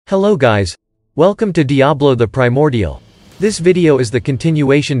Hello guys. Welcome to Diablo the Primordial. This video is the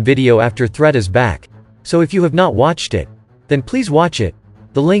continuation video after Threat is back. So if you have not watched it, then please watch it.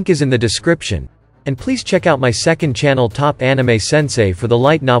 The link is in the description. And please check out my second channel Top Anime Sensei for the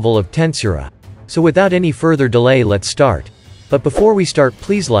light novel of Tensei Shitara. So without any further delay, let's start. But before we start,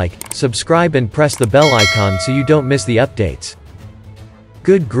 please like, subscribe and press the bell icon so you don't miss the updates.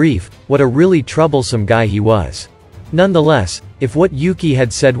 Good grief, what a really troublesome guy he was. Nonetheless, if what Yuki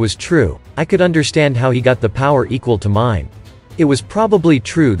had said was true, I could understand how he got the power equal to mine. It was probably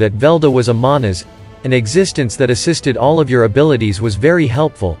true that Velda was a Manas, an existence that assisted all of your abilities was very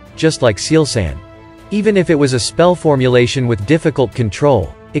helpful, just like Sealsan. Even if it was a spell formulation with difficult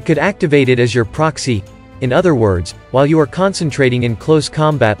control, it could activate it as your proxy. In other words, while you are concentrating in close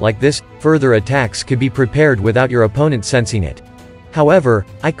combat like this, further attacks could be prepared without your opponent sensing it. However,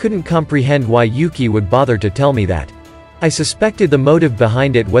 I couldn't comprehend why Yuki would bother to tell me that. I suspected the motive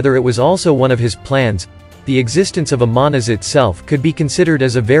behind it, whether it was also one of his plans. The existence of a Manas itself could be considered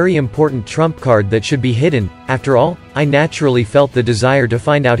as a very important trump card that should be hidden. After all, I naturally felt the desire to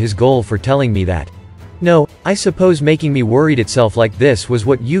find out his goal for telling me that. No, I suppose making me worried itself like this was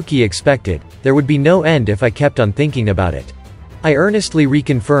what Yuki expected. There would be no end if I kept on thinking about it. I earnestly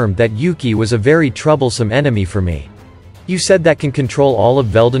reconfirmed that Yuki was a very troublesome enemy for me. You said that can control all of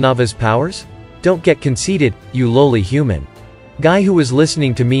Veldanava's powers? Don't get conceited, you lowly human. Guy who was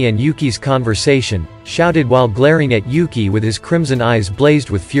listening to me and Yuki's conversation, shouted while glaring at Yuki with his crimson eyes blazed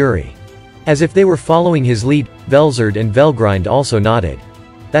with fury. As if they were following his lead, Velzard and Velgrind also nodded.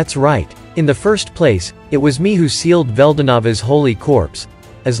 That's right. In the first place, it was me who sealed Veldanava's holy corpse.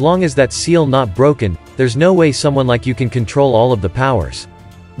 As long as that seal not broken, there's no way someone like you can control all of the powers.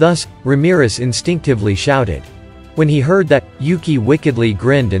 Thus, Ramirez instinctively shouted. When he heard that, Yuki wickedly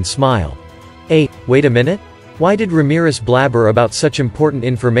grinned and smiled. Hey, wait a minute? Why did Ramirez blabber about such important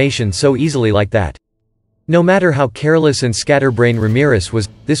information so easily like that? No matter how careless and scatterbrained Ramirez was,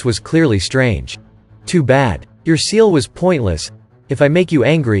 this was clearly strange. Too bad. Your seal was pointless. If I make you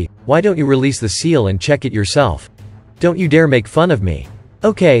angry, why don't you release the seal and check it yourself? Don't you dare make fun of me.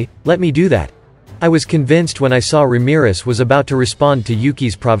 Okay, let me do that. I was convinced when I saw Ramirez was about to respond to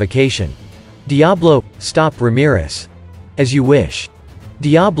Yuki's provocation. Diablo, stop Ramirez. As you wish.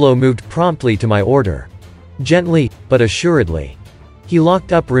 Diablo moved promptly to my order. Gently, but assuredly. He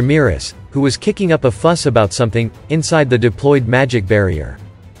locked up Ramirez, who was kicking up a fuss about something, inside the deployed magic barrier.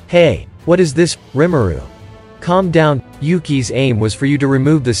 Hey, what is this, Rimuru? Calm down, Yuki's aim was for you to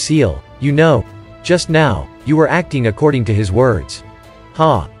remove the seal, you know. Just now, you were acting according to his words.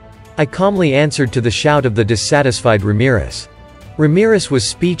 Ha! I calmly answered to the shout of the dissatisfied Ramirez. Ramirez was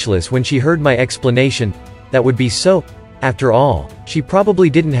speechless when she heard my explanation. That would be so. After all, she probably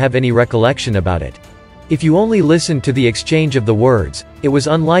didn't have any recollection about it. If you only listened to the exchange of the words, it was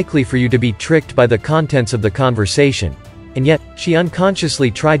unlikely for you to be tricked by the contents of the conversation. And yet, she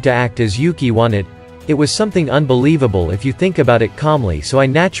unconsciously tried to act as Yuki wanted. It was something unbelievable if you think about it calmly, so I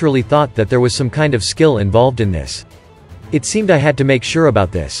naturally thought that there was some kind of skill involved in this. It seemed I had to make sure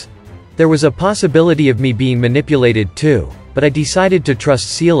about this. There was a possibility of me being manipulated too, but I decided to trust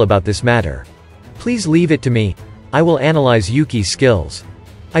Seal about this matter. Please leave it to me. I will analyze Yuki's skills.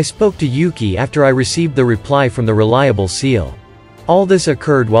 I spoke to Yuki after I received the reply from the reliable Seal. All this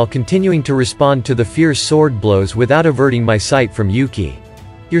occurred while continuing to respond to the fierce sword blows without averting my sight from Yuki.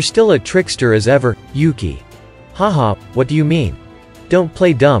 You're still a trickster as ever, Yuki. Haha, what do you mean? Don't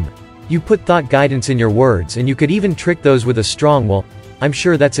play dumb. You put thought guidance in your words and you could even trick those with a strong will. I'm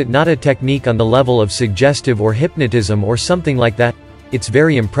sure that's it, not a technique on the level of suggestive or hypnotism or something like that. It's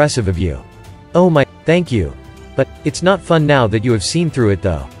very impressive of you. Oh my, thank you. But, it's not fun now that you have seen through it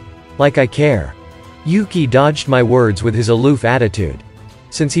though. Like I care. Yuki dodged my words with his aloof attitude.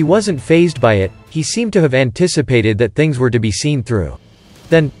 Since he wasn't fazed by it, he seemed to have anticipated that things were to be seen through.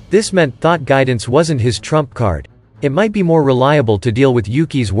 Then, this meant thought guidance wasn't his trump card. It might be more reliable to deal with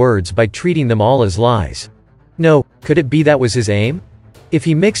Yuki's words by treating them all as lies. No, could it be that was his aim? If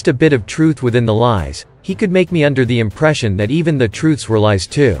he mixed a bit of truth within the lies, he could make me under the impression that even the truths were lies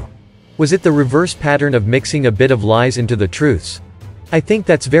too. Was it the reverse pattern of mixing a bit of lies into the truths? I think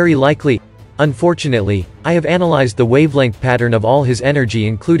that's very likely. Unfortunately, I have analyzed the wavelength pattern of all his energy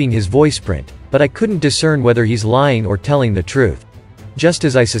including his voice print, but I couldn't discern whether he's lying or telling the truth. Just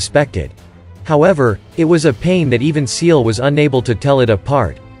as I suspected. However, it was a pain that even Seal was unable to tell it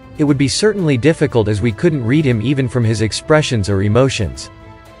apart. It would be certainly difficult as we couldn't read him even from his expressions or emotions.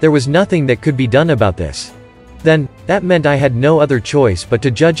 There was nothing that could be done about this. Then, that meant I had no other choice but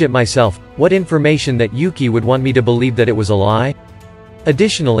to judge it myself. What information that Yuki would want me to believe that it was a lie?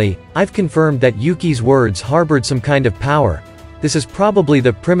 Additionally, I've confirmed that Yuki's words harbored some kind of power. This is probably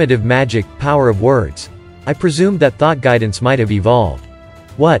the primitive magic, power of words. I presumed that thought guidance might have evolved.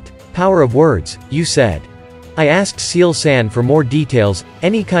 What? Power of words, you said? I asked Seal-san for more details.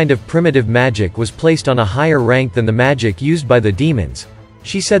 Any kind of primitive magic was placed on a higher rank than the magic used by the demons.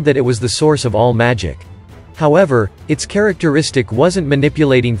 She said that it was the source of all magic. However, its characteristic wasn't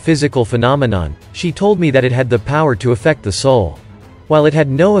manipulating physical phenomenon. She told me that it had the power to affect the soul. While it had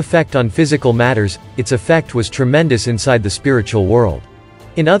no effect on physical matters, its effect was tremendous inside the spiritual world.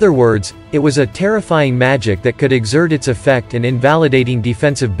 In other words, it was a terrifying magic that could exert its effect in invalidating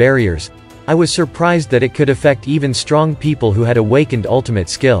defensive barriers. I was surprised that it could affect even strong people who had awakened ultimate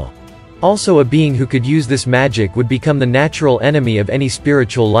skill. Also, a being who could use this magic would become the natural enemy of any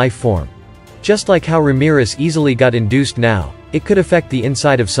spiritual life form. Just like how Ramirez easily got induced now, it could affect the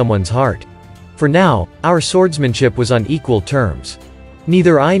inside of someone's heart. For now, our swordsmanship was on equal terms.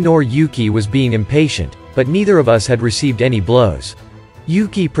 Neither I nor Yuki was being impatient, but neither of us had received any blows.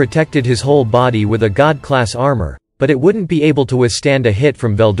 Yuki protected his whole body with a god-class armor, but it wouldn't be able to withstand a hit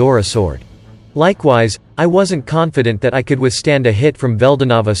from Veldora's sword. Likewise, I wasn't confident that I could withstand a hit from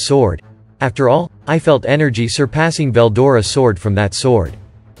Veldanava's sword. After all, I felt energy surpassing Veldora's sword from that sword.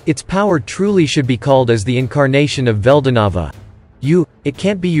 Its power truly should be called as the incarnation of Veldanava. It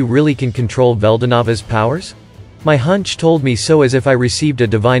can't be you really can control Veldanava's powers? My hunch told me so, as if I received a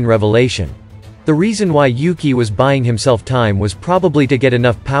divine revelation. The reason why Yuki was buying himself time was probably to get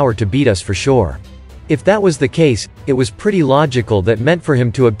enough power to beat us for sure. If that was the case, it was pretty logical that meant for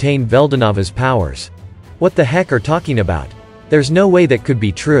him to obtain Veldanava's powers. What the heck are talking about? There's no way that could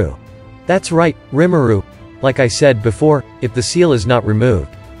be true. That's right, Rimuru. Like I said before, if the seal is not removed.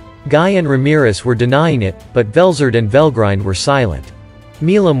 Guy and Ramirez were denying it, but Velzard and Velgrind were silent.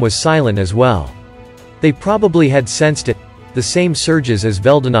 Milam was silent as well. They probably had sensed it, the same surges as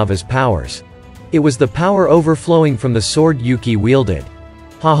Veldanava's powers. It was the power overflowing from the sword Yuki wielded.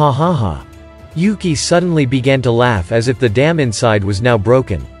 Ha ha ha ha. Yuki suddenly began to laugh as if the dam inside was now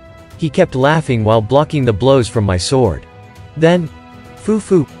broken. He kept laughing while blocking the blows from my sword. Then,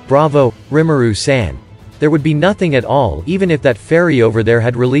 Fufu, bravo, Rimuru-san. There would be nothing at all even if that fairy over there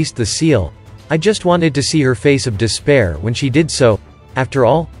had released the seal. I just wanted to see her face of despair when she did so. After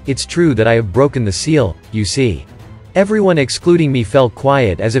all, it's true that I have broken the seal, you see. Everyone excluding me fell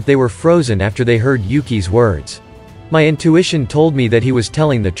quiet as if they were frozen after they heard Yuki's words. My intuition told me that he was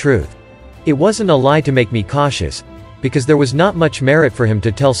telling the truth. It wasn't a lie to make me cautious, because there was not much merit for him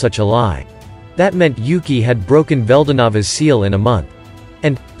to tell such a lie. That meant Yuki had broken Veldanava's seal in a month.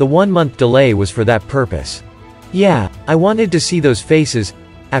 And, the 1 month delay was for that purpose. Yeah, I wanted to see those faces.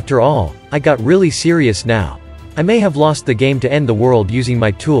 After all, I got really serious now. I may have lost the game to end the world using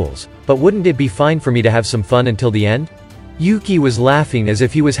my tools, but wouldn't it be fine for me to have some fun until the end? Yuki was laughing as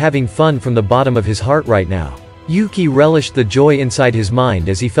if he was having fun from the bottom of his heart right now. Yuki relished the joy inside his mind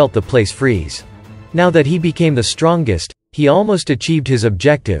as he felt the place freeze. Now that he became the strongest, he almost achieved his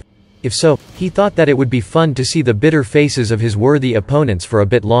objective. If so, he thought that it would be fun to see the bitter faces of his worthy opponents for a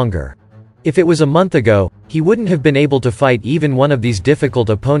bit longer. If it was a month ago, he wouldn't have been able to fight even one of these difficult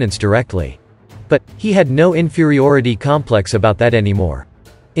opponents directly. But, he had no inferiority complex about that anymore.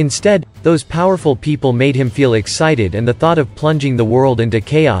 Instead, those powerful people made him feel excited, and the thought of plunging the world into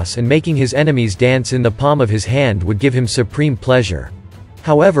chaos and making his enemies dance in the palm of his hand would give him supreme pleasure.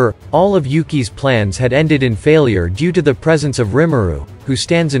 However, all of Yuki's plans had ended in failure due to the presence of Rimuru, who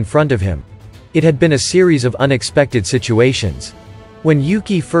stands in front of him. It had been a series of unexpected situations. When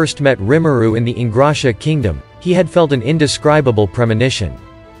Yuki first met Rimuru in the Ingrasha Kingdom, he had felt an indescribable premonition.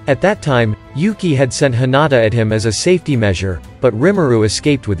 At that time, Yuki had sent Hinata at him as a safety measure, but Rimuru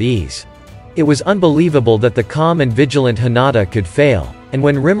escaped with ease. It was unbelievable that the calm and vigilant Hinata could fail, and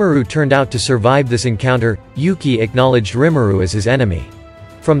when Rimuru turned out to survive this encounter, Yuki acknowledged Rimuru as his enemy.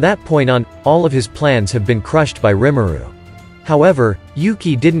 From that point on, all of his plans have been crushed by Rimuru. However,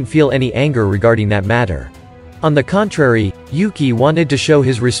 Yuki didn't feel any anger regarding that matter. On the contrary, Yuki wanted to show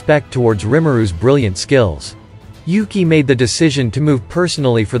his respect towards Rimuru's brilliant skills. Yuki made the decision to move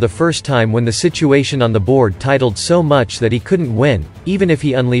personally for the first time when the situation on the board titled so much that he couldn't win, even if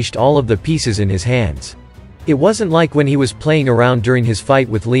he unleashed all of the pieces in his hands. It wasn't like when he was playing around during his fight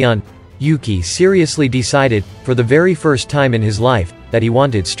with Leon. Yuki seriously decided, for the very first time in his life, that he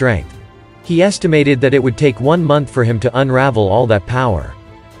wanted strength. He estimated that it would take 1 month for him to unravel all that power.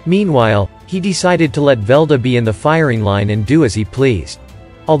 Meanwhile, he decided to let Velda be in the firing line and do as he pleased.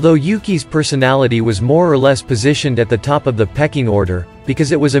 Although Yuki's personality was more or less positioned at the top of the pecking order,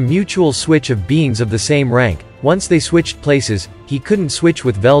 because it was a mutual switch of beings of the same rank, once they switched places, he couldn't switch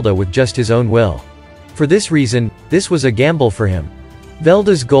with Velda with just his own will. For this reason, this was a gamble for him.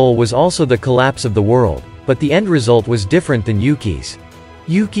 Velda's goal was also the collapse of the world, but the end result was different than Yuki's.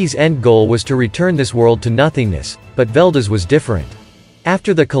 Yuki's end goal was to return this world to nothingness, but Velda's was different.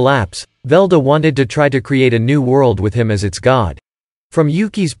 After the collapse, Velda wanted to try to create a new world with him as its god. From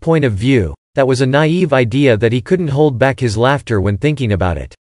Yuki's point of view, that was a naive idea that he couldn't hold back his laughter when thinking about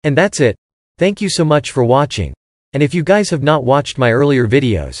it. And that's it. Thank you so much for watching. And if you guys have not watched my earlier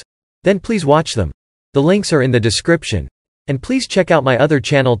videos, then please watch them. The links are in the description. And please check out my other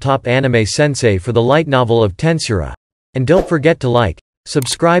channel Top Anime Sensei for the light novel of Tensura. And don't forget to like,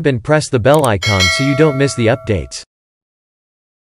 subscribe and press the bell icon so you don't miss the updates.